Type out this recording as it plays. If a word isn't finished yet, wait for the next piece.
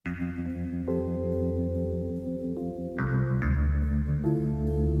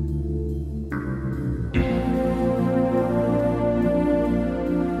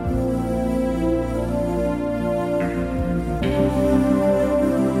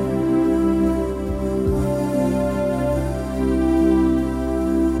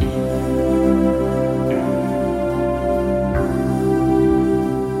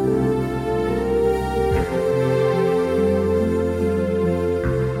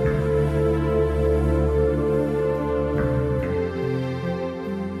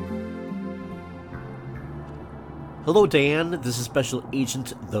Hello, Dan. This is Special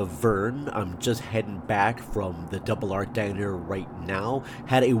Agent the Vern. I'm just heading back from the Double R Diner right now.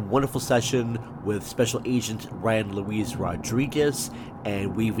 Had a wonderful session with Special Agent Ryan Luis Rodriguez,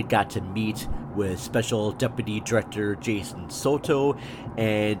 and we got to meet with Special Deputy Director Jason Soto.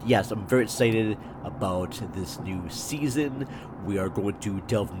 And yes, I'm very excited about this new season. We are going to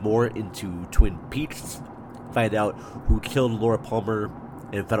delve more into Twin Peaks, find out who killed Laura Palmer,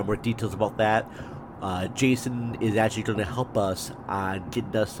 and find out more details about that. Jason is actually going to help us on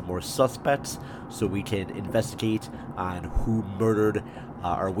getting us some more suspects so we can investigate on who murdered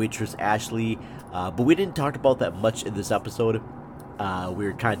our waitress Ashley. But we didn't talk about that much in this episode. We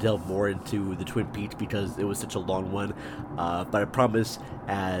were kind of delved more into the Twin Peaks because it was such a long one. But I promise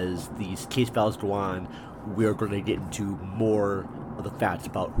as these case files go on, we're going to get into more of the facts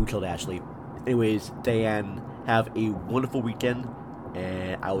about who killed Ashley. Anyways, Diane, have a wonderful weekend,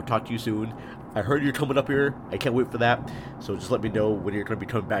 and I will talk to you soon. I heard you're coming up here. I can't wait for that. So just let me know when you're going to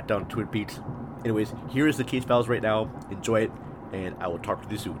be coming back down to Twin Peaks. Anyways, here is the case files right now. Enjoy it, and I will talk to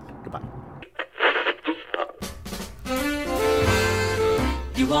you soon. Goodbye.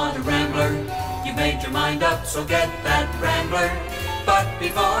 You want a Rambler? You made your mind up, so get that Rambler. But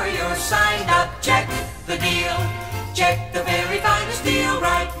before you're signed up, check the deal. Check the very finest deal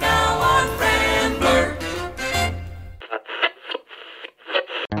right now on Rambler.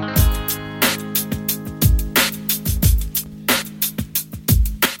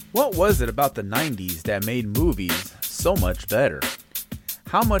 What was it about the 90s that made movies so much better?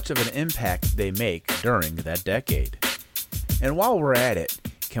 How much of an impact did they make during that decade? And while we're at it,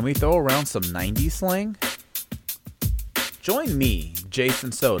 can we throw around some 90s slang? Join me,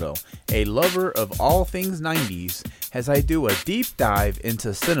 Jason Soto, a lover of all things 90s, as I do a deep dive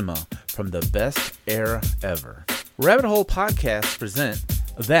into cinema from the best era ever. Rabbit Hole Podcasts present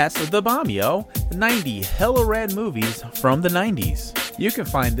That's the Bomb, Yo! 90 hella rad movies from the 90s. You can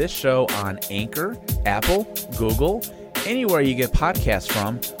find this show on Anchor, Apple, Google, anywhere you get podcasts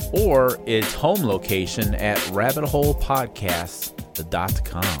from, or its home location at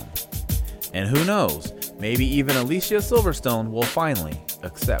rabbitholepodcasts.com. And who knows, maybe even Alicia Silverstone will finally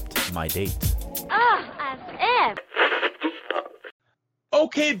accept my date. As if.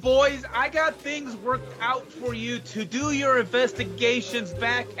 Okay, boys, I got things worked out for you to do your investigations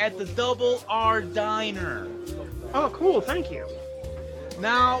back at the Double R Diner. Oh, cool, thank you.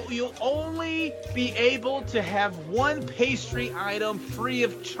 Now, you'll only be able to have one pastry item free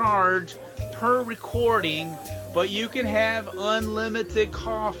of charge per recording, but you can have unlimited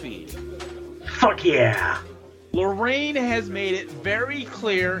coffee. Fuck yeah. Lorraine has made it very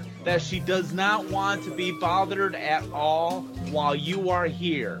clear that she does not want to be bothered at all while you are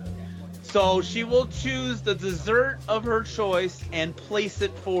here. So she will choose the dessert of her choice and place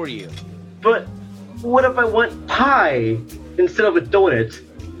it for you. But what if I want pie instead of a donut?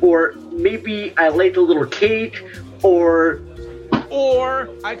 Or maybe I like a little cake, or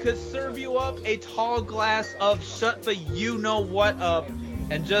I could serve you up a tall glass of shut the you-know-what up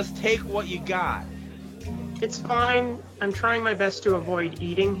and just take what you got. It's fine. I'm trying my best to avoid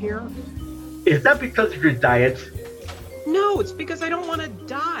eating here. Is that because of your diet? No, it's because I don't want to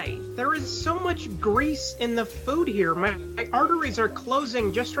die. There is so much grease in the food here. My arteries are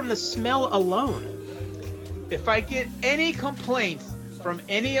closing just from the smell alone. If I get any complaints from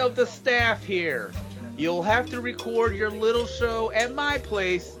any of the staff here, you'll have to record your little show at my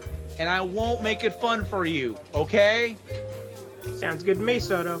place, and I won't make it fun for you, okay? Sounds good to me,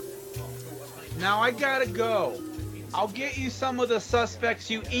 Soto. Now I gotta go. I'll get you some of the suspects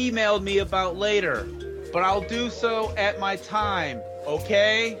you emailed me about later, but I'll do so at my time,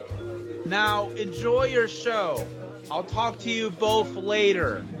 okay? Now enjoy your show. I'll talk to you both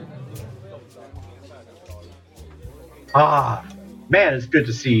later. Man, it's good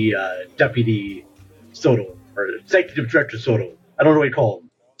to see Deputy Soto, or Executive Director Soto. I don't know what you call him.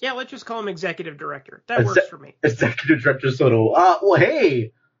 Yeah, let's just call him Executive Director. That works for me. Executive Director Soto. Well,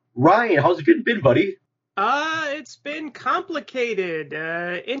 hey, Ryan, how's it been, buddy? It's been complicated.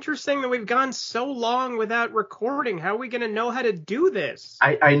 Interesting that we've gone so long without recording. How are we going to know how to do this?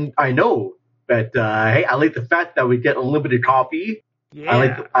 I know, but hey, I like the fact that we get unlimited coffee.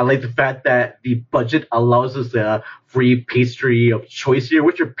 Yeah. I like the fact that the budget allows us a free pastry of choice here.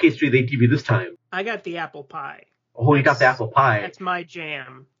 What's your pastry they give you this time? I got the apple pie. Oh, you got the apple pie. That's my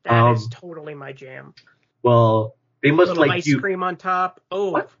jam. That is totally my jam. Well, they must little like ice you. cream on top.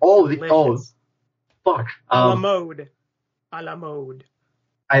 Oh, What? delicious. Fuck. A la mode. A la mode.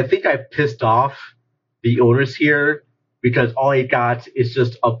 I think I pissed off the owners here because all I got is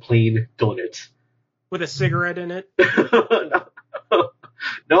just a plain donut. With a cigarette in it?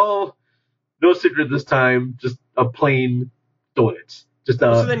 No cigarette this time. Just a plain donut. Just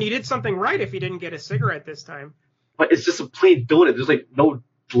So then you did something right if you didn't get a cigarette this time. but it's just a plain donut. There's like no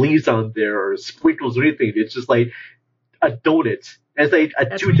glaze on there or sprinkles or anything. It's just like a donut. It's like a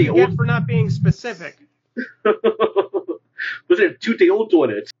That's what you 2-day-old. get for not being specific. Was it a 2-day-old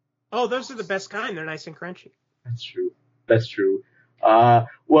donut? Oh, those are the best kind. They're nice and crunchy. That's true. That's true. I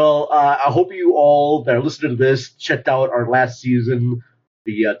hope you all that are listening to this checked out our last season,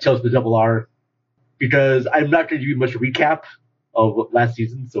 the Tales of the Double R, because I'm not going to do much recap of last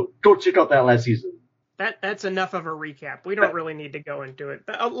season, so go check out that last season. That's enough of a recap. We don't really need to go into it.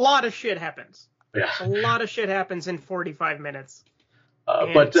 A lot of shit happens. Yeah. A lot of shit happens in 45 minutes.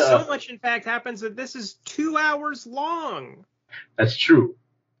 But so much, in fact, happens that this is 2 hours long. That's true.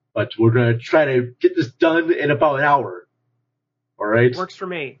 But we're going to try to get this done in about an hour. All right? Works for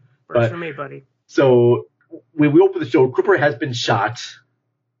me. Works for me, buddy. So when we open the show, Cooper has been shot.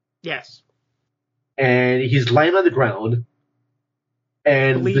 Yes. And he's lying on the ground.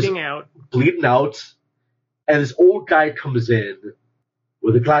 And Bleeding out. And this old guy comes in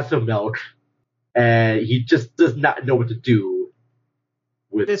with a glass of milk. And he just does not know what to do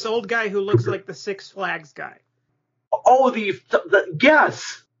with This old guy who looks like the Six Flags guy. Oh,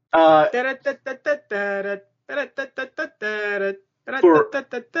 yes. That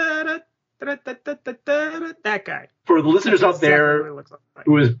guy. For the listeners out there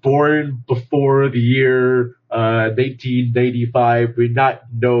who was born before the year 1995, we not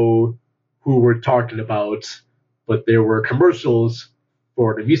know who we're talking about, but there were commercials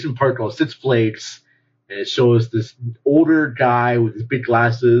for an amusement park called Six Flags, and it shows this older guy with his big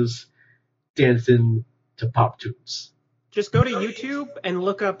glasses dancing to pop tunes. Just go to YouTube and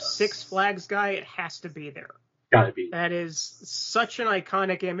look up Six Flags guy. It has to be there. Gotta be. That is such an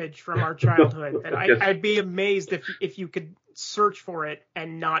iconic image from our childhood that I'd be amazed if you could search for it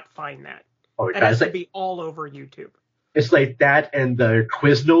and not find that. Oh, it has to be all over YouTube. It's like that and the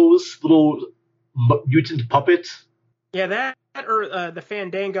Quiznos little mutant puppet. Yeah, that or the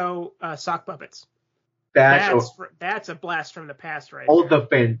Fandango sock puppets. That's a blast from the past, right?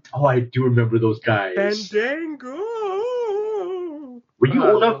 I do remember those guys. Fandango. Were you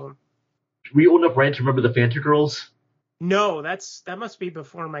old enough? Were you old enough, Ryan, to remember the Fanta girls? No, that must be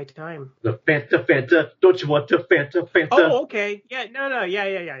before my time. The Fanta, don't you want the Fanta? Oh, okay. Yeah, no,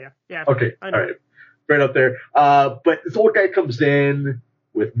 yeah. Okay, all right. Right up there. But this old guy comes in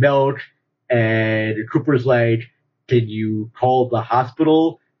with milk, and Cooper's like, "Can you call the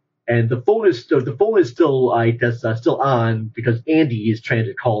hospital?" And the phone is still, I guess, still on because Andy is trying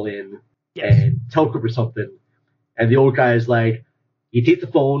to call in and tell Cooper something. And the old guy is like, he takes the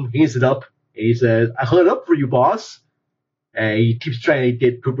phone, hangs it up, and he says, "I hung it up for you, boss." And he keeps trying to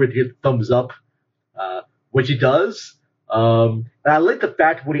get Cooper to get the thumbs up, which he does. And I like the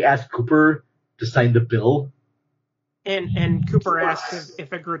fact when he asked Cooper to sign the bill. And Cooper asks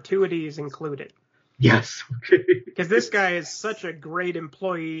if a gratuity is included. Yes. Because this guy is such a great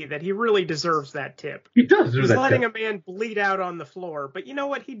employee that he really deserves that tip. He does deserve that tip. He's letting a man bleed out on the floor, but you know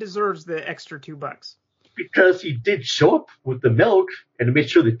what? He deserves the extra $2. Because he did show up with the milk and to make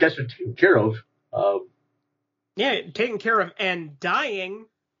sure the guests were taken care of. Taken care of and dying.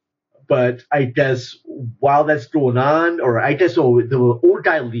 But I guess while that's going on, the old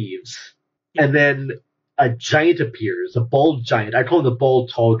guy leaves, and then a giant appears, a bald giant. I call him the bald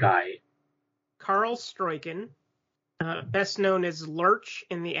tall guy. Carl Stroiken, best known as Lurch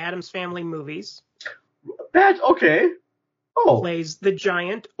in the Addams Family movies. Okay. Oh. Plays the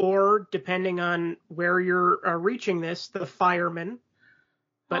giant, or depending on where you're reaching this, the fireman.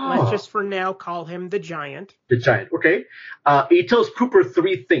 But let's just for now call him the giant. The giant, okay. He tells Cooper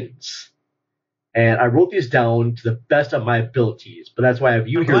 3 things. And I wrote these down to the best of my abilities. But that's why I have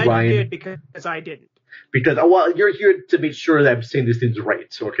you here, Ryan. You did because I didn't. Because, you're here to make sure that I'm saying these things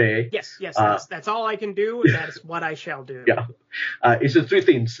right, okay? Yes, that's all I can do. That's what I shall do. Yeah. It says 3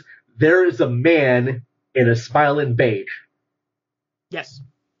 things. There is a man in a smiling beige. Yes,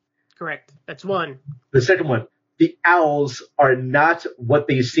 correct. That's 1. The second one, the owls are not what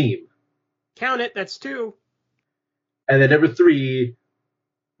they seem. Count it, that's 2. And then number 3,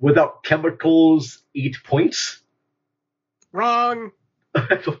 without chemicals, 8 points. Wrong.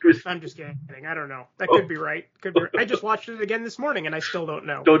 I'm just kidding. I don't know. That could be right. I just watched it again this morning, and I still don't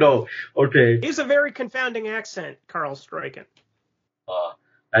know. Don't know. Okay. He's a very confounding accent, Carl Stroiken.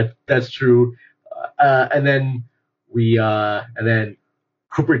 That's true. And then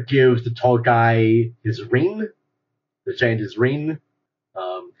Cooper gives the tall guy his ring. The giant his ring.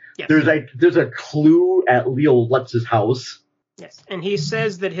 Yes. There's a clue at Leo Lutz's house. Yes, and he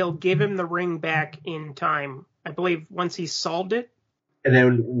says that he'll give him the ring back in time. I believe once he's solved it. And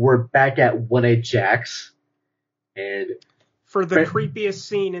then we're back at One-Eyed Jack's. And For the creepiest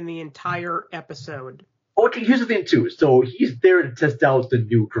scene in the entire episode. okay, here's the thing too. So he's there to test out the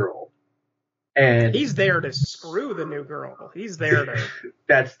new girl. And he's there to screw the new girl. He's there to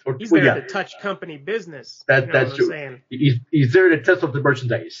to touch company business. That's true. He's there to test out the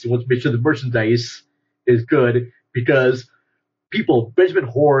merchandise. He wants to make sure the merchandise is good because Benjamin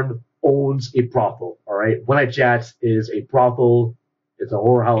Horn owns a brothel. All right, One Night Jats is a brothel. It's a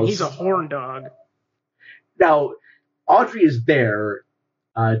whorehouse. And he's a horn dog. Now, Audrey is there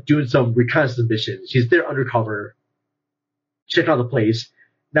doing some reconnaissance missions. She's there undercover, checking out the place.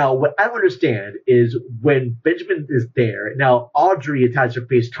 Now, what I don't understand is when Benjamin is there, now Audrey has her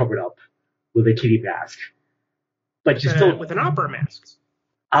face covered up with a kitty mask. But she's still... With an opera mask.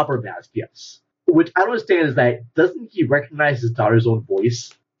 Opera mask, yes. Which I don't understand is that, doesn't he recognize his daughter's own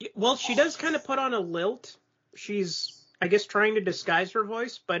voice? Well, she does kind of put on a lilt. She's, I guess, trying to disguise her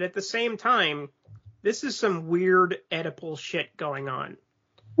voice, but at the same time, this is some weird Oedipal shit going on.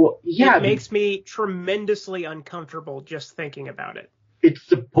 Well, yeah. It makes me tremendously uncomfortable just thinking about it. It's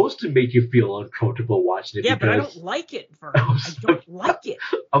supposed to make you feel uncomfortable watching it. Yeah, but I don't like it, Vern. I don't like it.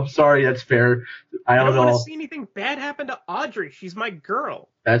 I'm sorry, that's fair. I don't know. Want to see anything bad happen to Audrey. She's my girl.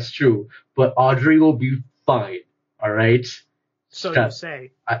 That's true. But Audrey will be fine, all right? So you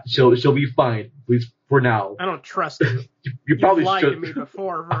say. She'll be fine, at least for now. I don't trust you. You probably lied should. to me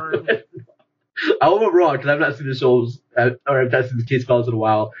before, Vern. I hope I'm wrong, because I've not seen the shows, or I've not seen the case files in a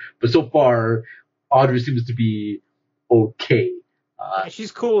while. But so far, Audrey seems to be okay. Yeah,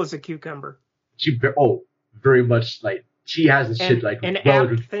 she's cool as a cucumber. Very much, like, she has this shit, like... An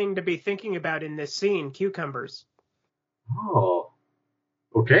apt thing to be thinking about in this scene, cucumbers. Oh.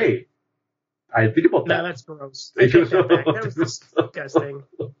 Okay. I think about that. No, that's gross. I take that back. That was disgusting.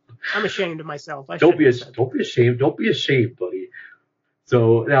 I'm ashamed of myself. Don't be ashamed. Don't be ashamed, buddy.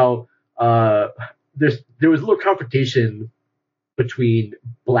 So, now, there was a little confrontation between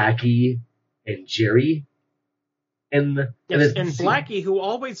Blackie and Jerry. And Blackie, who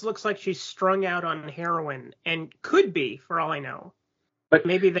always looks like she's strung out on heroin, and could be, for all I know. But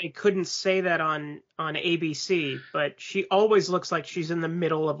maybe they couldn't say that on ABC, but she always looks like she's in the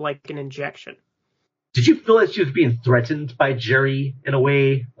middle of, like, an injection. Did you feel like she was being threatened by Jerry, in a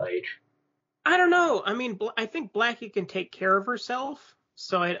way? Like, I don't know. I mean, I think Blackie can take care of herself,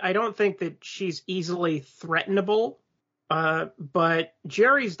 so I don't think that she's easily threatenable. But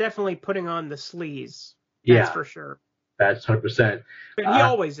Jerry's definitely putting on the sleaze. That's for sure. That's 100%. But he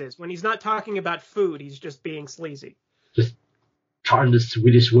always is. When he's not talking about food, he's just being sleazy. Just charming the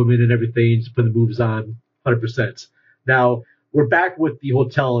Swedish woman and everything, just putting the moves on, 100%. Now, we're back with the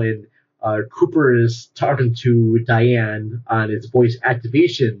hotel, and Cooper is talking to Diane on his voice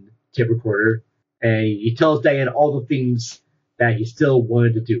activation tape recorder, and he tells Diane all the things that he still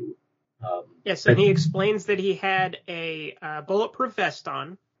wanted to do. Yes, and he explains that he had a bulletproof vest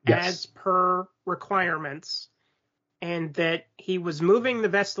on, as per requirements, and that he was moving the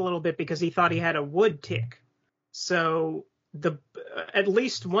vest a little bit because he thought he had a wood tick. So at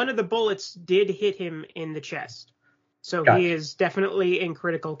least one of the bullets did hit him in the chest. So he is definitely in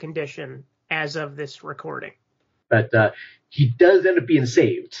critical condition as of this recording. But he does end up being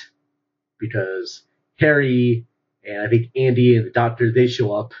saved because Harry and I think Andy and the doctor, they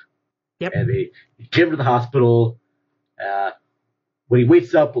show up. Yep. And they get him to the hospital. When he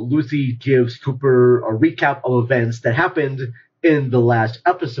wakes up, Lucy gives Cooper a recap of events that happened in the last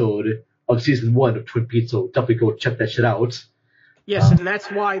episode of season 1 of Twin Peaks, so definitely go check that shit out. Yes, and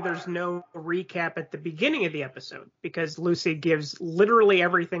that's why there's no recap at the beginning of the episode, because Lucy gives literally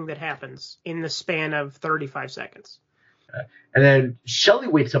everything that happens in the span of 35 seconds. And then Shelley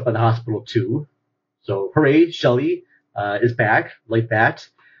wakes up in the hospital too. So hooray, Shelley is back like that.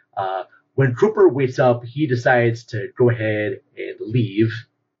 When Cooper wakes up, he decides to go ahead and leave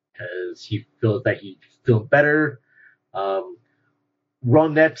because he feels that he's feeling better.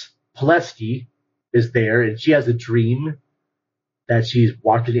 Ronette Palesky is there, and she has a dream that she's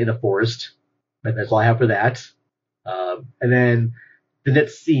walking in a forest. And that's all I have for that. And then the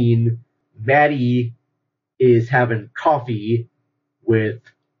next scene, Maddie is having coffee with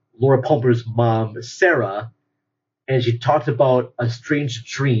Laura Palmer's mom, Sarah, and she talks about a strange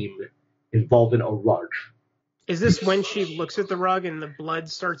dream involving a rug. Is this when she looks at the rug and the blood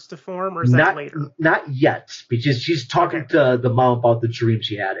starts to form, or is that later? Not yet, because she's talking to the mom about the dream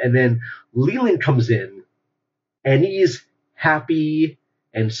she had. And then Leland comes in, and he's happy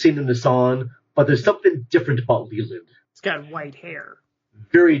and singing the song, but there's something different about Leland. He's got white hair.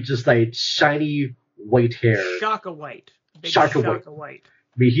 Very just like shiny white hair. Shaka white. Shaka white.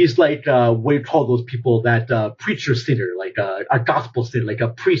 I mean, he's like what do you call those people that preacher singer, like a gospel singer, like a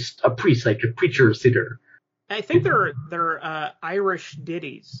priest, like a preacher singer. I think they're Irish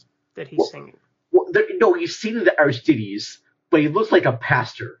ditties that he's singing. Well, no, he's singing the Irish ditties, but he looks like a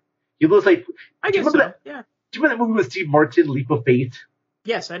pastor. He looks like. I guess so. Yeah. Do you remember that movie with Steve Martin, Leap of Faith?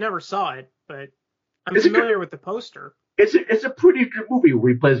 Yes, I never saw it, but I'm familiar with the poster. It's a pretty good movie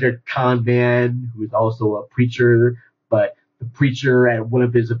where he plays a con man who's also a preacher, but the preacher at one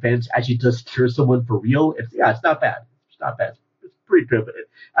of his events actually does cure someone for real. It's not bad. It's not bad. It's pretty good. But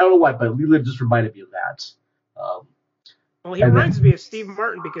I don't know why, but Leland just reminded me of that. Well, he reminds me of Steve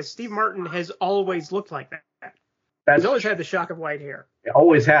Martin because Steve Martin has always looked like that. He's always had the shock of white hair. It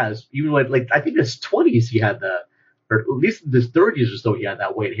always has. Even when, like, I think in his 20s he had or at least in his 30s or so he had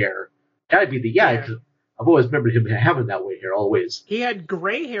that white hair. Gotta be because I've always remembered him having that white hair always. He had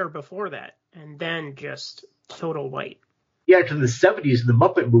gray hair before that, and then just total white. Yeah, because in the 70s in the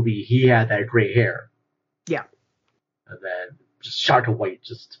Muppet movie he had that gray hair. Yeah. And then just shock of white,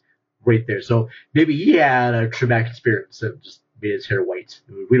 just right there. So maybe he had a traumatic experience and just made his hair white.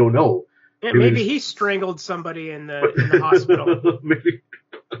 We don't know. Yeah, maybe he strangled somebody in the hospital. Maybe.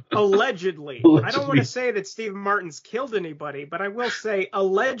 Allegedly. I don't want to say that Steve Martin's killed anybody, but I will say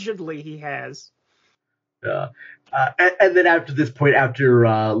allegedly he has. And then after this point, after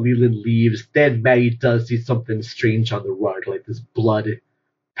Leland leaves, then Maddie does see something strange on the rug, like this blood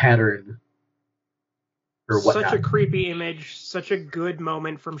pattern or whatnot. Such a creepy image, such a good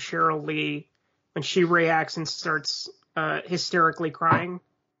moment from Cheryl Lee when she reacts and starts hysterically crying.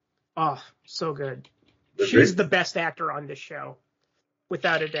 Oh, so good. She's the best actor on this show,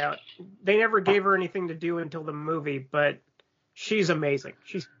 without a doubt. They never gave her anything to do until the movie, but she's amazing.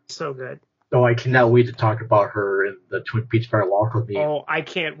 She's so good. Oh, I cannot wait to talk about her in the Twin Peaks Fire Walk with Me. Oh, I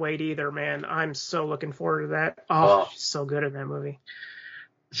can't wait either, man. I'm so looking forward to that. Oh, she's so good in that movie.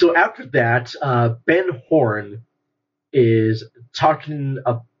 So after that, Ben Horn is talking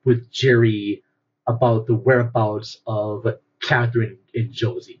with Jerry about the whereabouts of Catherine and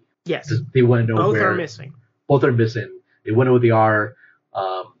Josie. Yes. They want to know Both where. are missing. Both are missing. They want to know where they are.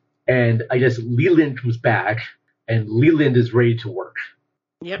 And I guess Leland comes back, and Leland is ready to work.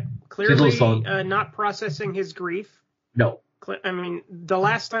 Yep. Clearly not processing his grief. No. I mean, the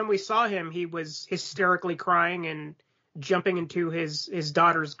last time we saw him, he was hysterically crying and jumping into his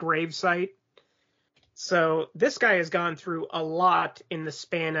daughter's gravesite. So this guy has gone through a lot in the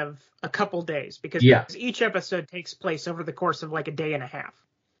span of a couple days because each episode takes place over the course of like a day and a half.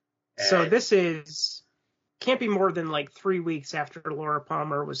 So this can't be more than like 3 weeks after Laura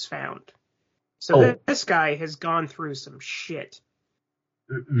Palmer was found. So this guy has gone through some shit.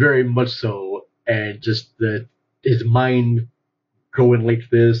 Very much so. And just his mind going like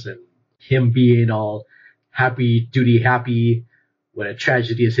this and him being all happy when a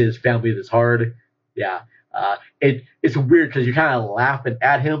tragedy is his family that's hard. Yeah. It's weird because you're kind of laughing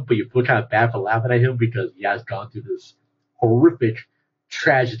at him, but you feel kind of bad for laughing at him because he has gone through this horrific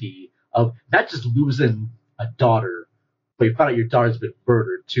tragedy of not just losing a daughter, but you found out your daughter's been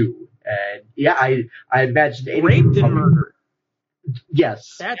murdered too. And yeah, I imagine raped and murdered.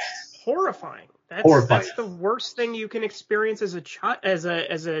 Yes, that's horrifying. Horrifying. That's the worst thing you can experience as a child, as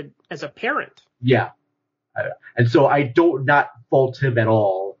a parent. Yeah, and so I don't not fault him at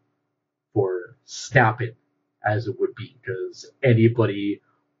all for snapping, as it would be, because anybody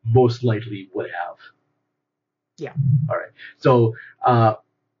most likely would have. Yeah. All right. So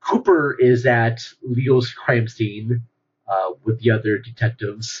Cooper is at Leo's crime scene with the other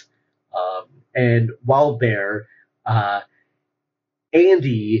detectives, and while there,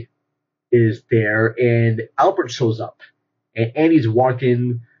 Andy is there, and Albert shows up, and Andy's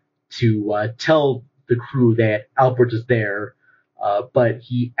walking to tell the crew that Albert is there, but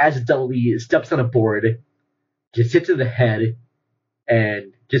he accidentally steps on a board, gets hit to the head,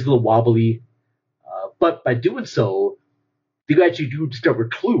 and gets a little wobbly. But by doing so, they actually do discover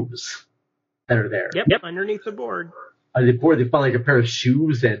clues that are there. Yep. Underneath the board. On the board, they found like a pair of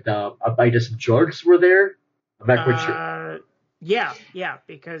shoes and I guess some drugs were there. I'm not quite sure. Yeah,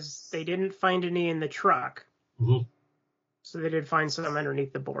 because they didn't find any in the truck. Mm-hmm. So they did find some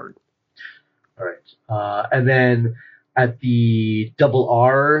underneath the board. All right. And then at the Double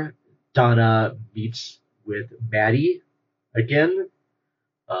R, Donna meets with Maddie again.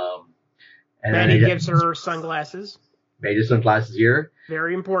 And Maddie gives her sunglasses. Maddie's sunglasses here.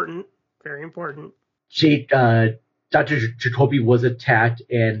 Very important. Very important. Dr. Jacoby was attacked,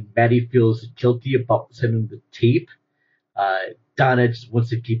 and Maddie feels guilty about sending the tape. Donna just wants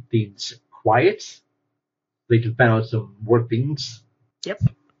to keep things quiet. They can find out some more things. Yep.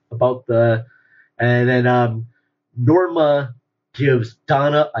 About and then Norma gives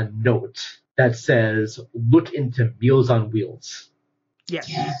Donna a note that says, "Look into Meals on Wheels."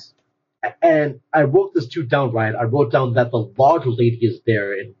 Yes. And I wrote this too down, Ryan. I wrote down that the log lady is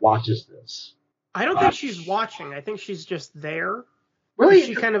there and watches this. I don't think she's watching. I think she's just there. Really?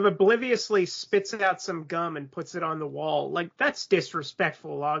 She kind of obliviously spits out some gum and puts it on the wall. Like, that's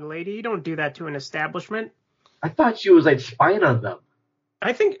disrespectful, log lady. You don't do that to an establishment. I thought she was, like, spying on them.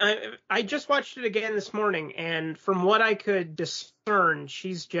 I think I just watched it again this morning, and from what I could discern,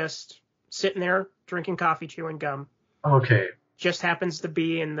 she's just sitting there drinking coffee, chewing gum. Okay. Just happens to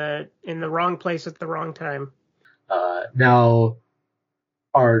be in the wrong place at the wrong time. Now,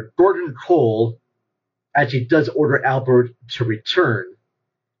 our Gordon Cole actually does order Albert to return,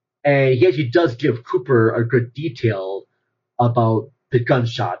 and he actually does give Cooper a good detail about the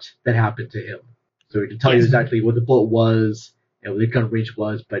gunshot that happened to him. So he can tell you exactly what the bullet was and what the gun range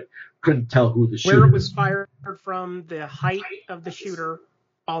was, but couldn't tell who the shooter was. Where it was fired from, the height of the shooter,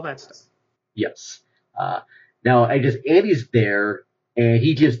 all that stuff. Yes. Now, I guess Andy's there, and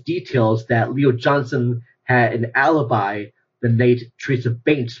he gives details that Leo Johnson had an alibi the night Teresa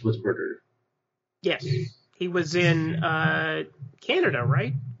Banks was murdered. Yes. He was in Canada,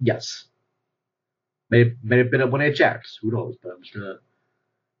 right? Yes. May have been at One Eye Jack's. Who knows? But I'm just going to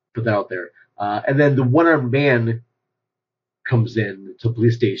put that out there. And then the one-armed man comes in to the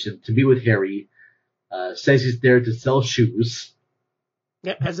police station to meet with Harry, says he's there to sell shoes.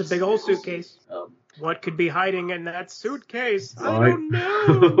 Yep, has a big old suitcase. What could be hiding in that suitcase? I don't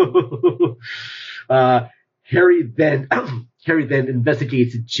know. Harry then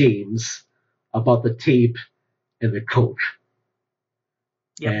investigates James about the tape and the coke.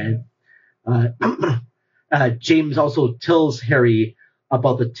 Yep. And James also tells Harry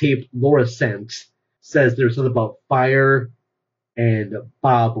about the tape Laura sent. Says there's something about Fire and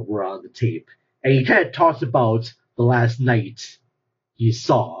Bob were on the tape. And he kind of talks about the last night he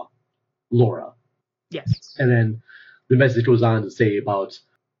saw Laura. Yes. And then the message goes on to say about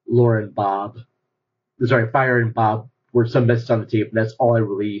Laura and Bob. Sorry, Fire and Bob were some messages on the tape, and that's all I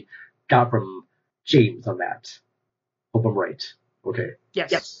really got from James on that. Hope I'm right. Okay.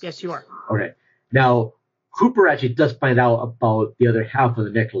 Yes, you are. Okay. Now, Cooper actually does find out about the other half of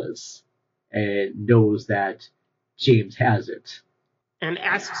the necklace and knows that James has it. And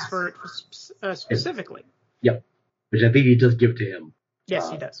asks for it specifically. Yep. Which I think he does give to him. Yes,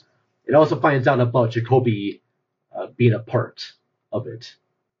 he does. It also finds out about Jacoby being a part of it,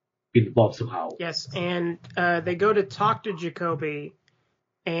 being involved somehow. Yes, and they go to talk to Jacoby,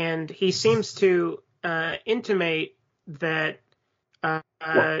 and he seems to intimate that I'm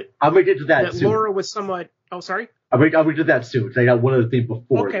going to get to that soon. Laura was somewhat... Oh, sorry? I'm going to get to that soon. I got one other thing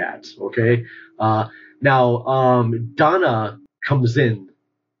before that, okay? Now, Donna comes in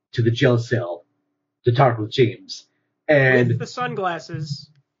to the jail cell to talk with James. And with the sunglasses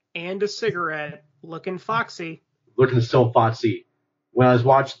and a cigarette, looking foxy. Looking so foxy. When I was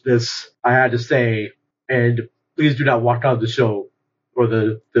watching this, I had to say, and please do not walk out of the show or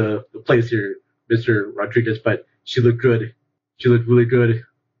the place here, Mr. Rodriguez, but she looked good. She looked really good.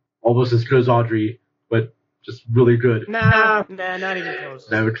 Almost as good as Audrey, but just really good. Nah, not even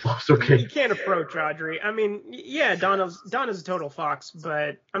close. Not even close, okay. You can't approach Audrey. I mean, yeah, Donna's a total fox,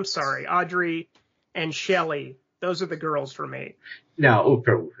 but I'm sorry, Audrey and Shelley, those are the girls for me. No,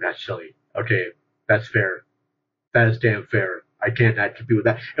 that's Shelley. Okay, that's fair. That is damn fair. I can't compete with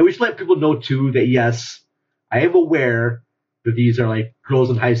that. And we should let people know, too, that yes, I am aware that these are like girls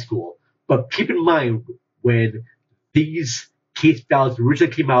in high school. But keep in mind, when these case files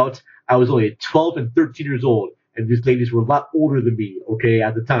originally came out, I was only 12 and 13 years old, and these ladies were a lot older than me, okay,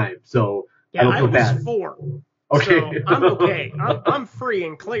 at the time. So yeah, I don't feel bad. was 4. Okay. So I'm okay. I'm free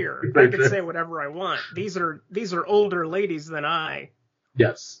and clear. I can say whatever I want. These are older ladies than I.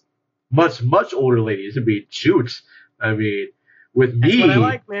 Yes. Much older ladies. I mean, shoot. I mean, with me. That's what I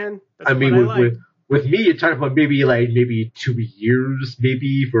like, man. That's with me, you're talking about maybe 2 years,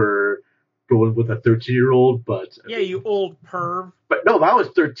 maybe, for going with a 13-year-old, but... Yeah, you old perv. But no, if I was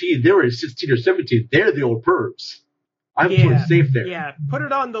 13, they were 16 or 17. They're the old pervs. I'm pretty safe there. Yeah, put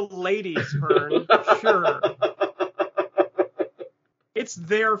it on the ladies, Vern. Sure. It's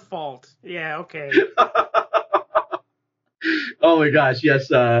their fault. Yeah, okay. Oh my gosh,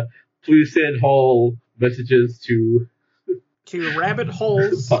 yes. Please send whole messages to rabbit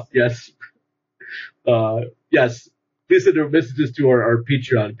holes. Yes. Yes. Please send messages to our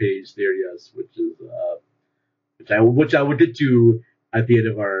Patreon page there, yes, which I will get to at the end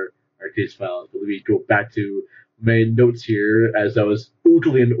of our case files. But let me go back to my notes here as I was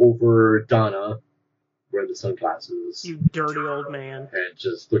oogling over Donna wearing the sunglasses. You dirty old man. And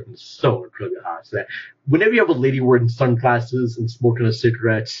just looking so incredibly hot. So that whenever you have a lady wearing sunglasses and smoking a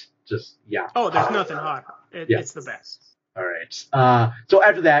cigarette, just, yeah. Oh, there's nothing hotter. It's the best. All right. So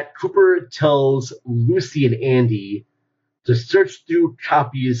after that, Cooper tells Lucy and Andy to search through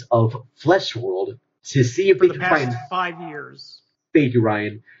copies of Flesh World to see if For they the can past find. 5 years. Thank you,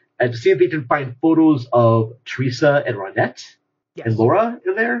 Ryan. And to see if they can find photos of Teresa and Ronette Yes. and Laura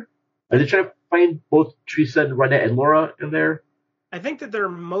in there. Are they trying to find both Teresa and Ronette and Laura in there? I think that they're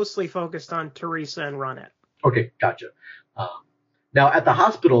mostly focused on Teresa and Ronette. Okay, gotcha. Now, at the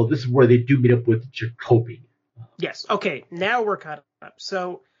hospital, this is where they do meet up with Jacoby. Yes. Okay, now we're caught up.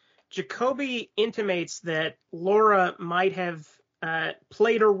 So Jacoby intimates that Laura might have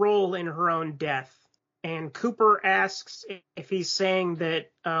played a role in her own death. And Cooper asks if he's saying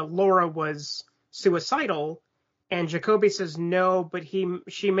that Laura was suicidal. And Jacoby says no, but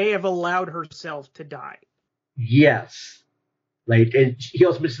she may have allowed herself to die. Yes. And he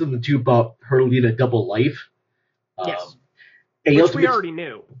also mentioned something, too, about her leading a double life. Yes. Which we already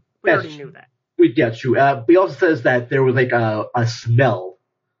knew. We already knew that. Yeah, true. But he also says that there was a smell,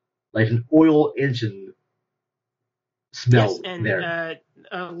 like an oil engine smell yes, and, there.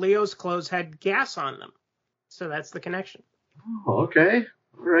 Leo's clothes had gas on them, so that's the connection. Oh, okay,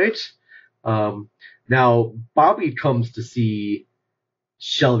 all right. Now Bobby comes to see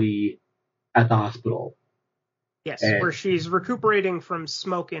Shelley at the hospital. Yes, where she's recuperating from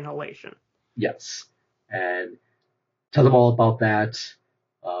smoke inhalation. Yes, and tells them all about that.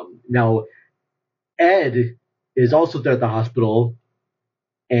 Now Ed is also there at the hospital,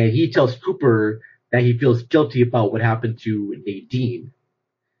 and he tells Cooper that he feels guilty about what happened to Nadine.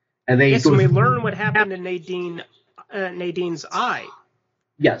 And then and we learn what happened to Nadine's eye.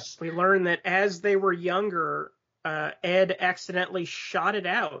 Yes. We learn that as they were younger, Ed accidentally shot it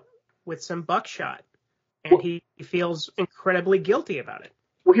out with some buckshot, and he feels incredibly guilty about it.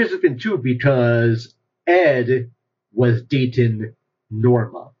 Well, here's the thing, too, because Ed was dating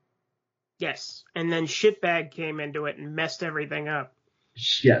Norma. Yes, and then Shitbag came into it and messed everything up.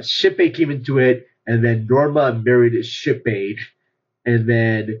 Yes, Shitbag came into it, and then Norma married Shitbag, and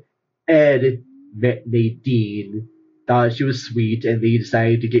then Ed met Nadine, thought she was sweet, and they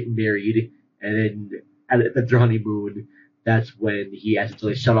decided to get married, and then at their honeymoon, that's when he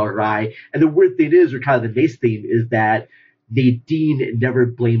accidentally shot out her eye. And the weird thing is, or kind of the nice thing, is that Nadine never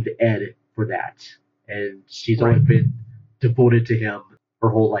blamed Ed for that, and she's always been devoted to him her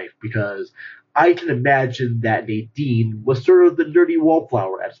whole life, because I can imagine that Nadine was sort of the nerdy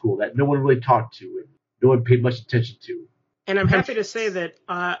wallflower at school that no one really talked to and no one paid much attention to. And I'm happy to say that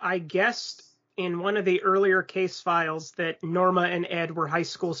I guessed in one of the earlier case files that Norma and Ed were high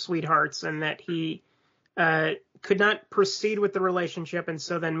school sweethearts and that he could not proceed with the relationship and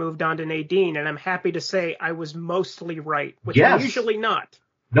so then moved on to Nadine. And I'm happy to say I was mostly right, which I'm usually not.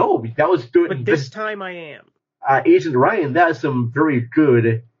 No, that was good. But this time I am. Agent Ryan, that is some very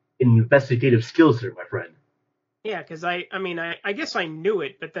good investigative skills there, my friend. Yeah, because I guess I knew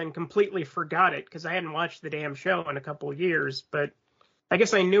it, but then completely forgot it because I hadn't watched the damn show in a couple of years. But I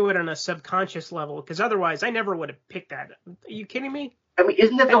guess I knew it on a subconscious level because otherwise I never would have picked that. Are you kidding me? I mean,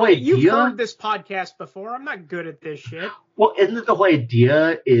 isn't that the whole idea? You've heard this podcast before. I'm not good at this shit. Well, isn't it the whole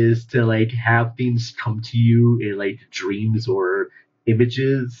idea is to have things come to you in dreams or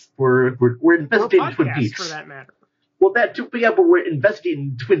images? We're investigating Twin Peaks for that matter. Well, that too, but we're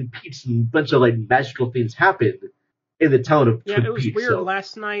investigating Twin Peaks and a bunch of magical things happen in the town of Twin Peaks. Yeah, it was weird. So.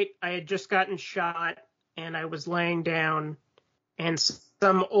 Last night I had just gotten shot and I was laying down and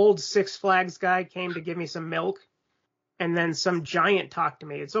some old Six Flags guy came to give me some milk and then some giant talked to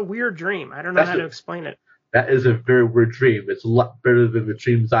me. It's a weird dream. I don't know how to explain it. That is a very weird dream. It's a lot better than the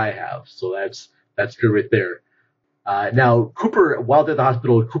dreams I have. So that's good right there. Now, Cooper, while they're at the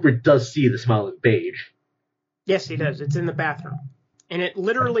hospital, Cooper does see the smiling beige. Yes, he does. It's in the bathroom. And it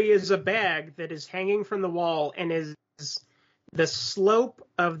literally is a bag that is hanging from the wall and is the slope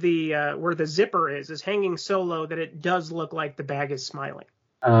of the where the zipper is hanging so low that it does look like the bag is smiling.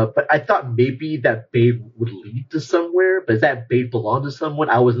 But I thought maybe that babe would lead to somewhere. But does that babe belong to someone?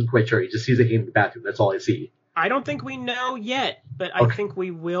 I wasn't quite sure. He just sees it hanging in the bathroom. That's all I see. I don't think we know yet, but I think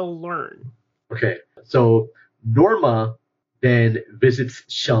we will learn. Okay. So Norma then visits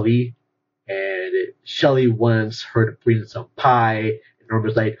Shelley. And Shelley wants her to bring some pie. And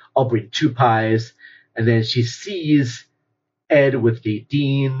Norma's like, I'll bring 2 pies. And then she sees Ed with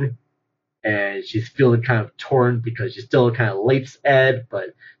Nadine. And she's feeling kind of torn because she still kind of likes Ed.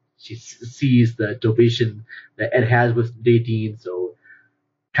 But she sees the devotion that Ed has with Nadine. So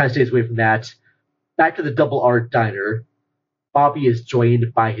kind of stays away from that. Back to the Double R Diner. Bobby is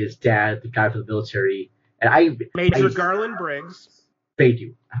joined by his dad, the guy from the military. And Major Garland Briggs. Thank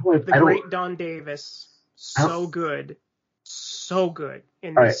you. The great Don Davis. So good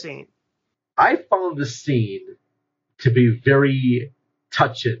in this scene. I found this scene to be very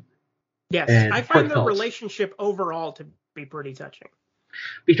touching. Yes, and I find their heartfelt. relationship overall to be pretty touching.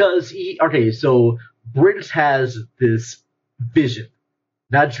 Because so Briggs has this vision,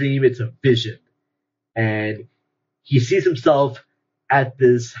 not dream, it's a vision, and he sees himself at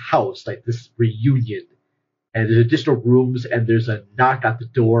this house, like this reunion, and there's additional rooms, and there's a knock at the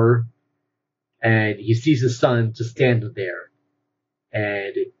door, and he sees his son just standing there,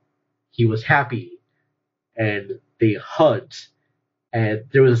 and he was happy, and they hugged, and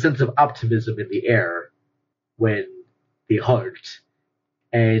there was a sense of optimism in the air when they hugged.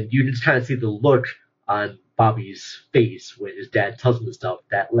 And you just kind of see the look on Bobby's face when his dad tells him the stuff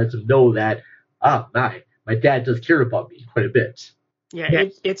that lets him know that, my dad does care about me quite a bit. Yeah,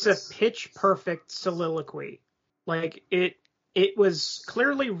 it's a pitch perfect soliloquy. Like it was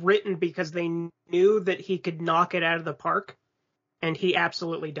clearly written because they knew that he could knock it out of the park, and he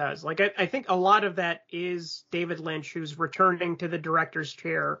absolutely does. Like I think a lot of that is David Lynch, who's returning to the director's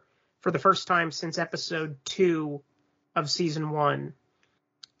chair for the first time since episode 2 of season 1.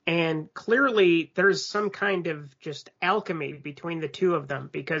 And clearly there's some kind of just alchemy between the two of them,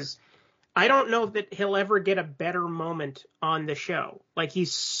 because I don't know that he'll ever get a better moment on the show. Like,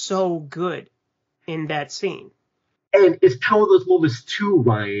 he's so good in that scene. And it's kind of those moments too,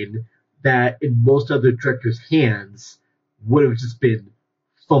 Ryan, that in most other directors' hands would have just been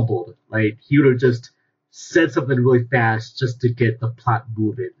fumbled. Like, he would have just said something really fast just to get the plot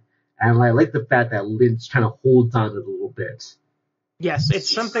moving. And I like the fact that Lynch kind of holds on it a little bit. Yes,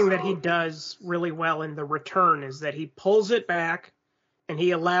 it's something that he does really well in The Return, is that he pulls it back and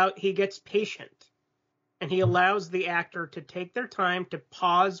he gets patient, and he allows the actor to take their time, to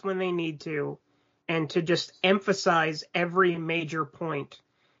pause when they need to, and to just emphasize every major point.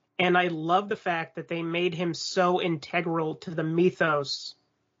 And I love the fact that they made him so integral to the mythos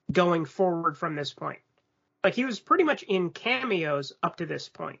going forward from this point. Like, he was pretty much in cameos up to this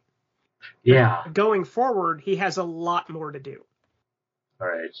point. Yeah. But going forward, he has a lot more to do. All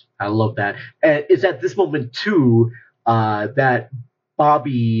right. I love that. And it's at this moment, too, that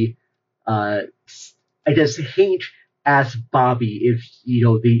Bobby, I guess Hank asked Bobby if he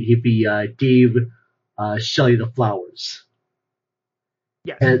gave Shelley the flowers.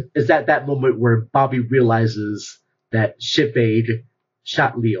 Yes. And it's at that moment where Bobby realizes that Shipade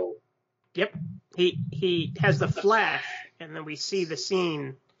shot Leo. Yep. He has the flash, and then we see the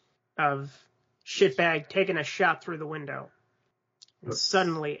scene of Shitbag taking a shot through the window. And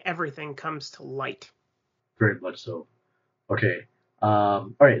suddenly everything comes to light. Very much so. Okay.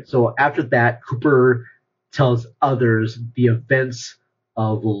 All right. So after that, Cooper tells others the events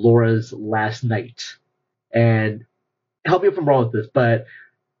of Laura's last night. And help me if I'm wrong with this, but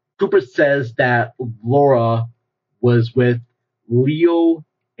Cooper says that Laura was with Leo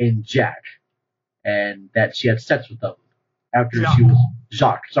and Jack, and that she had sex with them after she was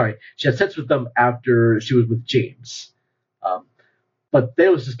Jacques. Sorry, she had sex with them after she was with James. But then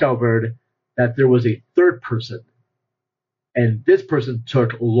it was discovered that there was a third person, and this person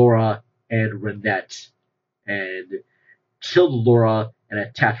took Laura and Renette and killed Laura and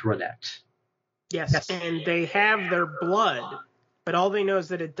attacked Renette. Yes, and they have their blood, but all they know is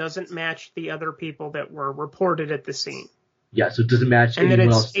that it doesn't match the other people that were reported at the scene. Yeah, so it doesn't match and anyone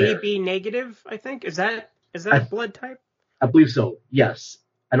that else it's there. AB negative, I think. Is that a blood type? I believe so, yes.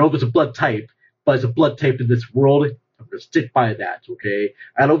 I don't know if it's a blood type, but it's a blood type in this world. I'm going to stick by that, okay?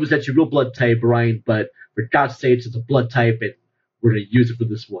 I don't know if it's actually real blood type, Ryan, but for God's sakes, it's a blood type, and we're going to use it for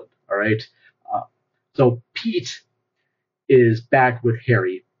this one, all right? So Pete is back with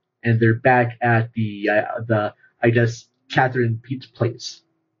Harry, and they're back at the I guess, Catherine and Pete's place.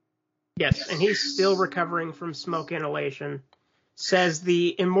 Yes, and he's still recovering from smoke inhalation. Says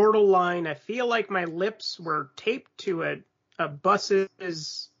the immortal line, "I feel like my lips were taped to a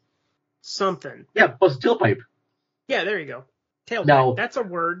bus's something." Yeah, bus tailpipe. Yeah, there you go. Tailpipe. Now, that's a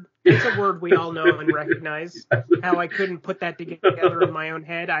word. It's a word we all know and recognize. How I couldn't put that together in my own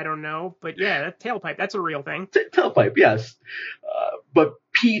head, I don't know. But yeah, that tailpipe, that's a real thing. Tailpipe, yes. But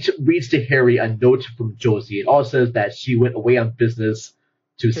Pete reads to Harry a note from Josie. It all says that she went away on business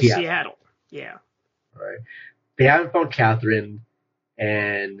to Seattle. Yeah. All right. They haven't found Catherine,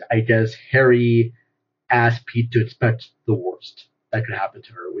 and I guess Harry asked Pete to expect the worst that could happen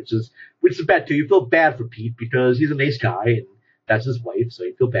to her, which is bad too. You feel bad for Pete because he's a nice guy and that's his wife, so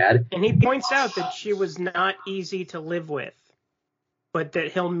you feel bad. And he points out that she was not easy to live with, but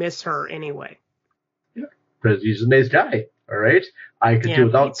that he'll miss her anyway. Yeah, because he's a nice guy. All right, I could do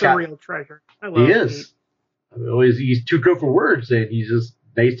without. Pete's a real treasure. I love he is. Pete. I mean, he's too good for words, and he's just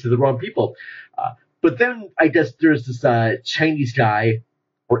nice to the wrong people. But then I guess there's this Chinese guy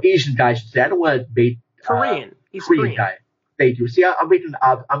or Asian guy, I should say. I don't want to make Korean. He's Korean guy. Thank you. See, I'm making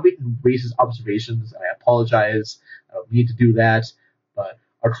racist observations, and I apologize. I don't mean to do that, but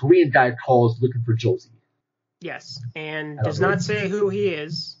a Korean guy calls looking for Josie. Yes, and does not say who he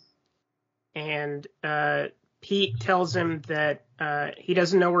is. And Pete tells him that he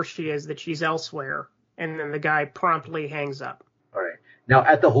doesn't know where she is, that she's elsewhere, and then the guy promptly hangs up. All right. Now,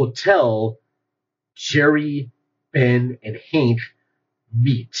 at the hotel, Jerry, Ben, and Hank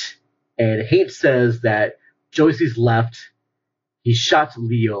meet. And Hank says that Josie's left, he shot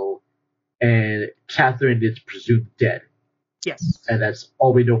Leo, and Catherine is presumed dead. Yes. And that's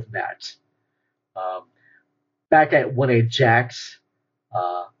all we know from that. Back at 1A Jack's,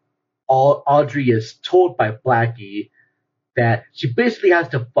 Audrey is told by Blackie that she basically has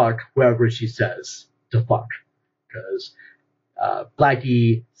to fuck whoever she says to fuck. Because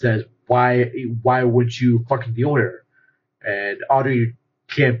Blackie says, why would you fucking the owner? And Audrey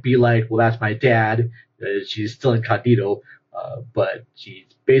can't be like, well, that's my dad. She's still incognito, but she's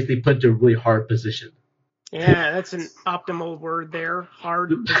basically put into a really hard position. Yeah, that's an optimal word there.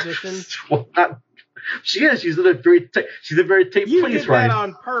 Hard position. Well, she is. She's in a very tight place, You did right? that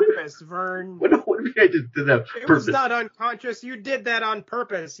on purpose, Vern. What do you mean I did that? It was not unconscious. You did that on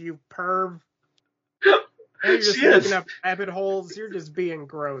purpose, you perv. You're just looking up rabbit holes. You're just being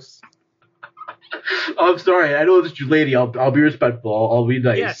gross. I'm sorry. I know this is your lady. I'll be respectful. I'll be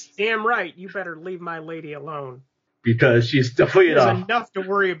nice. Yes, damn right. You better leave my lady alone. Because she's definitely There's enough to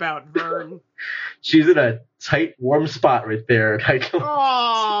worry about, Vern. She's in a tight, warm spot right there. Oh.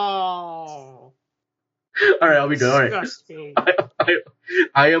 All right, I'll be good. All right.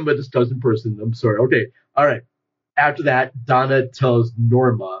 I am a disgusting person. I'm sorry. Okay. All right. After that, Donna tells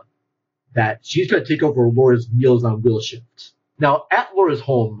Norma that she's going to take over Laura's Meals on Wheels shift. Now, at Laura's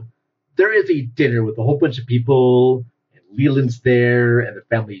home, there is a dinner with a whole bunch of people, and Leland's there, and the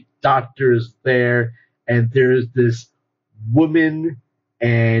family doctor's there, and there's this woman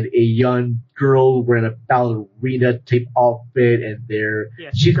and a young girl wearing a ballerina type outfit, and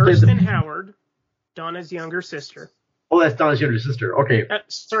she's Kirsten Howard, Donna's younger sister. Oh, that's Donna's younger sister. Okay.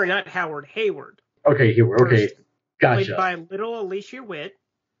 Sorry, not Howard, Hayward. Okay, Hayward. Okay, gotcha. Played by little Alicia Witt,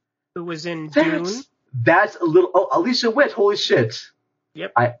 who was in Dune. That's a little... Oh, Alicia Witt, holy shit.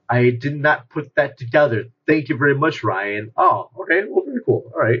 Yep. I did not put that together. Thank you very much, Ryan. Oh, okay. Well, very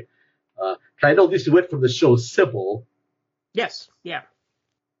cool. All right. I know Alicia Witt from the show Sybil. Yes, yeah.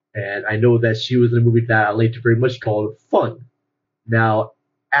 And I know that she was in a movie that I liked very much called Fun. Now,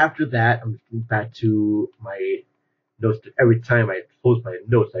 after that, I'm getting back to my notes. Every time I close my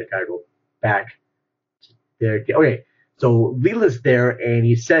notes, I gotta go back to there. Okay, so Leland's there, and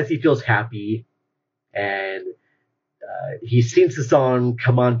he says he feels happy, and he sings the song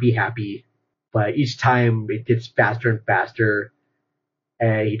 "Come On, Be Happy," but each time it gets faster and faster,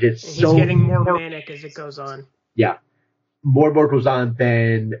 and he's getting more manic as it goes on. Yeah. More and more goes on,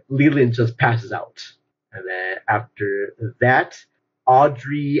 then Leland just passes out. And then after that,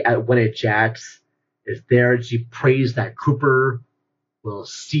 Audrey at When It Jacks is there, and she prays that Cooper will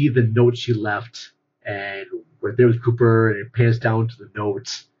see the note she left. And we're there with Cooper, and it pans down to the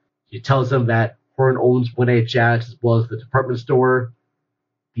note. She tells him that Horn owns When It Jacks as well as the department store.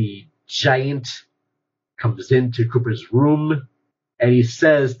 The giant comes into Cooper's room, and he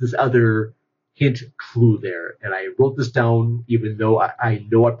says this other hint clue there, and I wrote this down even though I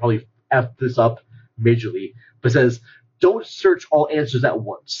know I'd probably F this up majorly, but it says, don't search all answers at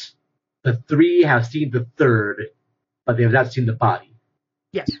once. The three have seen the third, but they have not seen the body.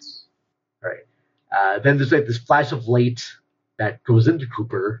 Yes. All right. Then there's like this flash of light that goes into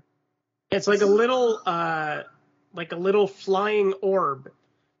Cooper. It's like a little flying orb.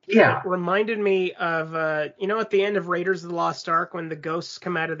 Yeah. It reminded me of, at the end of Raiders of the Lost Ark when the ghosts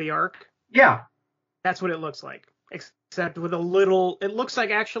come out of the Ark? Yeah. That's what it looks like, except with a little... It looks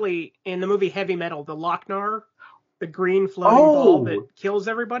like, actually, in the movie Heavy Metal, the Lochnar, the green floating ball that kills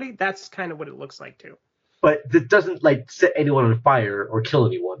everybody, that's kind of what it looks like, too. But it doesn't, set anyone on fire or kill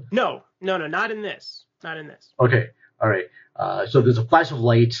anyone. No, not in this. Not in this. Okay, all right. So there's a flash of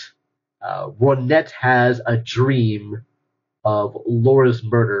light. Ronette has a dream of Laura's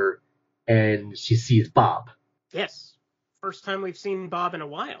murder, and she sees Bob. Yes. First time we've seen Bob in a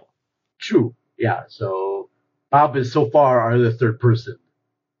while. True. Yeah, so Bob is so far our other third person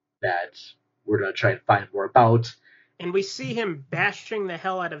that we're going to try and find more about. And we see him bashing the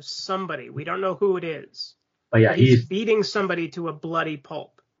hell out of somebody. We don't know who it is. But yeah, he's beating somebody to a bloody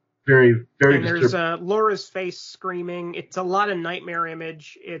pulp. Very, very And there's Laura's face screaming. It's a lot of nightmare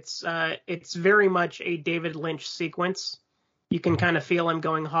image. It's very much a David Lynch sequence. You can kind of feel him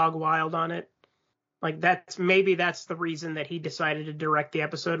going hog wild on it. Like that's the reason that he decided to direct the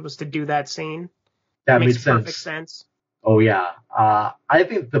episode, was to do that scene. That Makes made sense. perfect sense. Oh yeah. I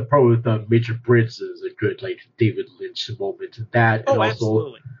think the part with Major Briggs is a good like David Lynch moment. That and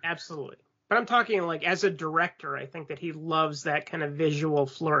also Absolutely. But I'm talking like as a director, I think that he loves that kind of visual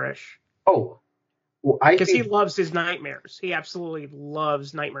flourish. Oh, well, because he loves his nightmares. He absolutely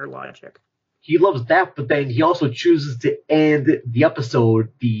loves Nightmare Logic. He loves that, but then he also chooses to end the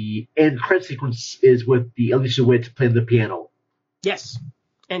episode. The end credit sequence is with the Alicia Witt playing the piano. Yes,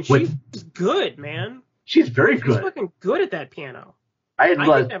 and she's good, man. She's very good. She's fucking good at that piano. I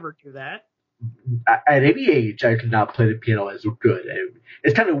could never do that. At any age, I could not play the piano as good.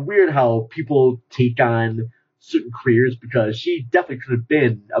 It's kind of weird how people take on certain careers because she definitely could have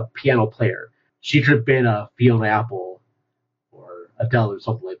been a piano player. She could have been a Fiona Apple or Adele or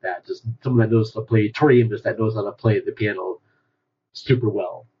something like that. Just someone that knows how to play, Tori Amos that knows how to play the piano super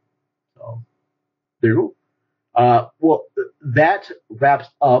well. So, there you go. Well, that wraps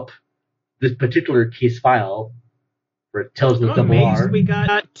up this particular case file for Tales of the Double R. We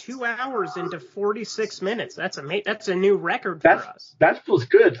got 2 hours into 46 minutes. That's a new record for us. That feels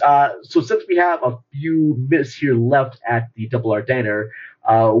good. So since we have a few minutes here left at the Double R Diner,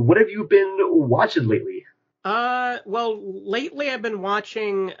 what have you been watching lately? Well, lately I've been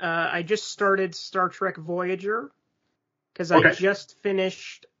watching, I just started Star Trek Voyager, because I just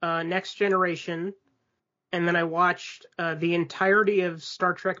finished Next Generation, and then I watched the entirety of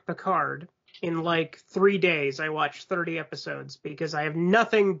Star Trek Picard. In like 3 days, I watched 30 episodes because I have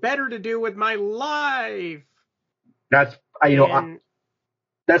nothing better to do with my life. That's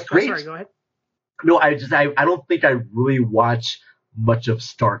that's great. Sorry, go ahead. No, I don't think I really watch much of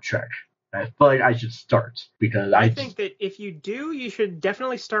Star Trek. I feel like I should start because I think that if you do, you should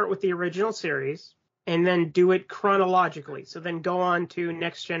definitely start with the original series and then do it chronologically. So then go on to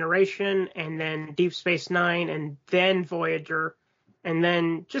Next Generation and then Deep Space Nine and then Voyager and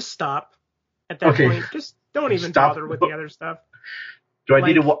then just stop. At that point, just don't even bother with the other stuff. Do I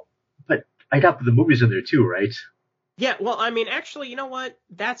need to watch? But I got the movies in there too, right? Yeah, well, I mean, actually, you know what?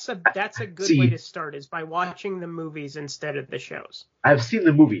 That's a good way to start is by watching the movies instead of the shows. I've seen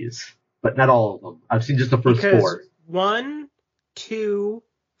the movies, but not all of them. I've seen just the first 4. 1, 2,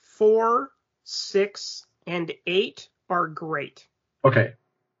 4, 6, and 8 are great. Okay.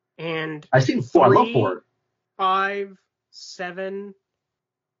 And I've seen 4. 3, I love 4. 5, 7,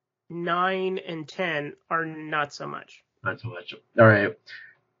 9, and 10 are not so much. Not so much. All right.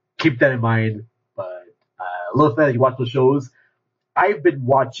 Keep that in mind. But a little bit you watch those shows. I've been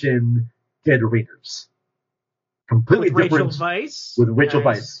watching Dead Ringers. Completely with different. Rachel Weisz? With Rachel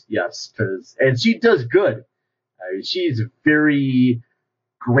Weisz, yes. And she does good. She's very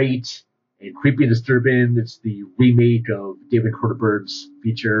great and creepy and disturbing. It's the remake of David Cronenberg's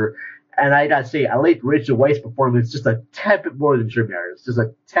feature. And I gotta say, I like Rachel Weisz's performance just a tad bit more than Jeremy Irons. Just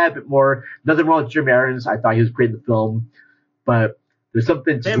a tad bit more. Nothing wrong with Jeremy Irons. I thought he was great in the film. But there's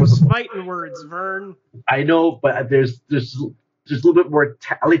something... Them fighting words, Vern. I know, but there's a little bit more...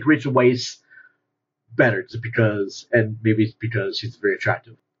 I like Rachel Weisz better just because... And maybe it's because she's very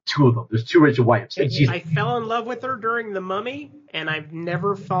attractive. 2 of them. There's 2 Rachel Weisz. And I fell in love with her during The Mummy, and I've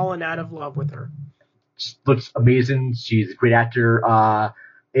never fallen out of love with her. She looks amazing. She's a great actor.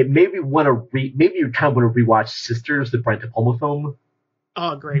 It made me want to maybe you kind of want to rewatch Sisters, the Brian De Palma film.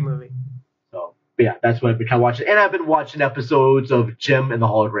 Oh, great movie. So, but yeah, that's what I've been kind of watching. And I've been watching episodes of Jim and the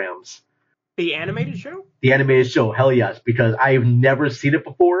Holograms. The animated show? The animated show, hell yes, because I've never seen it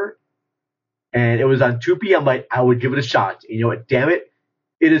before. And it was on Tubi. I'm like, I would give it a shot. And you know what? Damn it.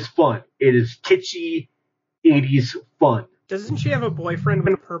 It is fun. It is kitschy, 80s fun. Doesn't she have a boyfriend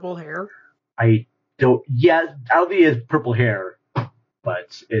with purple hair? I don't think he has purple hair.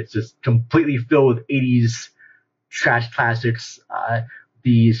 But it's just completely filled with 80s trash classics.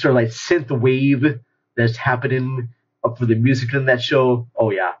 The sort of like synth wave that's happening for the music in that show.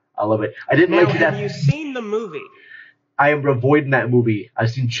 Oh yeah, I love it. I didn't like that. Have you seen the movie? I am avoiding that movie. I've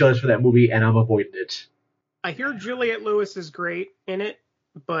seen trailers for that movie and I'm avoiding it. I hear Juliette Lewis is great in it,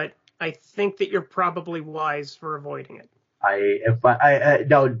 but I think that you're probably wise for avoiding it.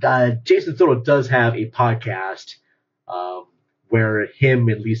 Jason Soto does have a podcast. Where him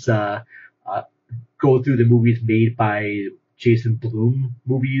and Lisa go through the movies made by Jason Blum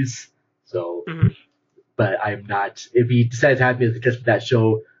movies. So, but I'm not. If he decides to have me as a guest for that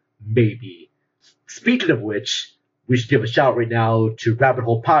show, maybe. Speaking of which, we should give a shout right now to Rabbit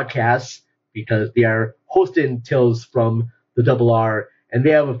Hole Podcasts because they are hosting Tales from the Double R, and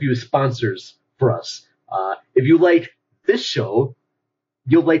they have a few sponsors for us. If you like this show,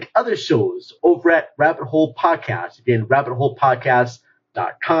 you'll like other shows over at Rabbit Hole Podcast. Again,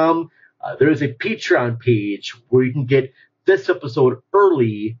 rabbitholepodcast.com. There is a Patreon page where you can get this episode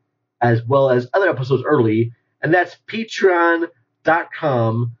early as well as other episodes early, and that's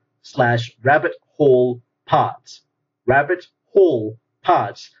patreon.com/rabbitholepods. Rabbit Hole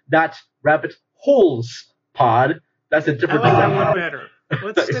Pods, not Rabbit Holes Pod. That's a I different like that pod. one better.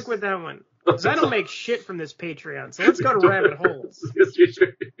 Let's stick with that one. Because I don't make shit from this Patreon, so let's go to rabbit holes.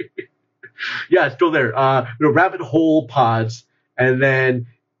 Yeah, it's still there. Rabbit Hole Pods, and then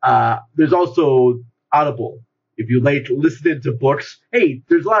there's also Audible. If you like listening to books, hey,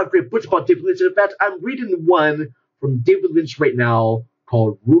 there's a lot of great books about David Lynch. In fact, I'm reading one from David Lynch right now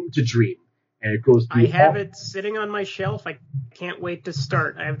called Room to Dream, and it goes through. I have it sitting on my shelf. I can't wait to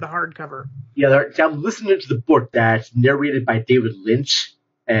start. I have the hardcover. Yeah, I'm listening to the book that's narrated by David Lynch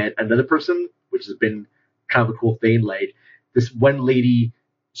and another person, which has been kind of a cool thing. Like this one lady,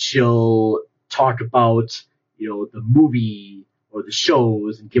 she'll talk about the movie or the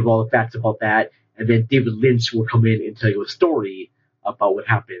shows and give all the facts about that, and then David Lynch will come in and tell you a story about what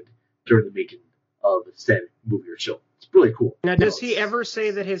happened during the making of said movie or show. It's really cool. Now, does he ever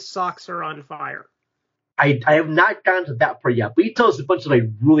say that his socks are on fire? I have not gotten to that part yet, but he tells a bunch of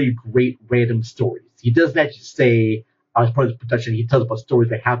really great random stories. He doesn't actually say as part of the production. He tells about stories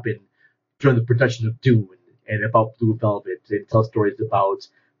that happened during the production of Dune and about Blue Velvet, and tells stories about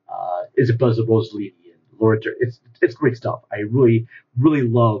Isabella Rossellini and Laura Dern. It's great stuff. I really, really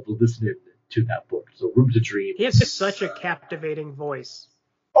love listening to that book. So Room to Dream. He has such a captivating voice.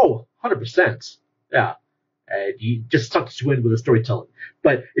 Oh, 100%. Yeah. And he just sucks you in with the storytelling.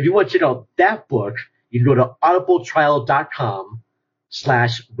 But if you want to check out that book, you can go to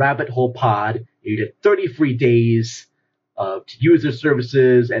audibletrial.com/rabbitholepod, and you get 30 free days to use their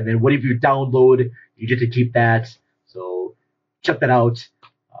services, and then whatever you download, you get to keep that. So check that out.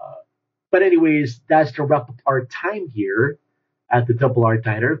 But anyways, that's going to wrap up our time here at the Double R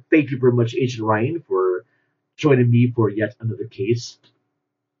Diner. Thank you very much, Agent Ryan, for joining me for yet another case.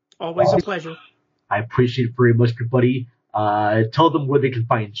 Always a pleasure. I appreciate it very much, everybody. Tell them where they can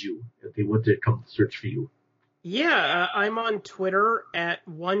find you if they want to come search for you. Yeah, I'm on Twitter at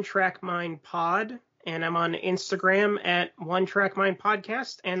OneTrackMindPod, and I'm on Instagram at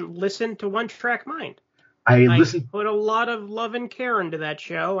OneTrackMindPodcast, and listen to One Track Mind. I put a lot of love and care into that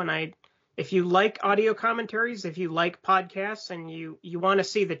show, and if you like audio commentaries, if you like podcasts, and you want to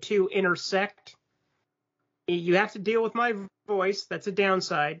see the two intersect, you have to deal with my voice. That's a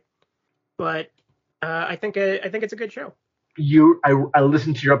downside, but I think it's a good show. I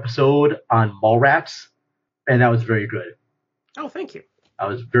listened to your episode on Mallrats, and that was very good. Oh, thank you. I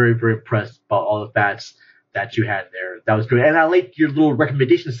was very, very impressed about all the facts that you had there. That was good. And I liked your little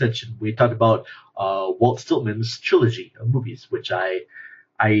recommendation section. We talked about Walt Stillman's trilogy of movies, which I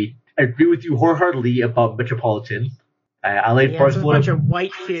agree with you wholeheartedly about Metropolitan. I like it's a bunch of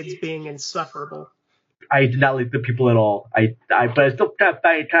white kids being insufferable. I did not like the people at all. But it's still kind of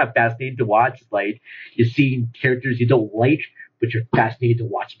fascinating to watch. Like you're seeing characters you don't like, but you're fascinated to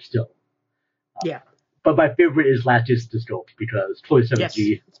watch them still. Yeah. But my favorite is Last Days of Disco because Chloe 7G. Yes,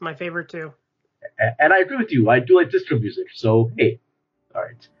 it's my favorite too. And I agree with you. I do like disco music. So hey, all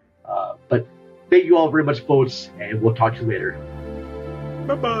right. But thank you all very much, folks, and we'll talk to you later.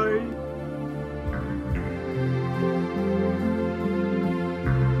 Bye-bye.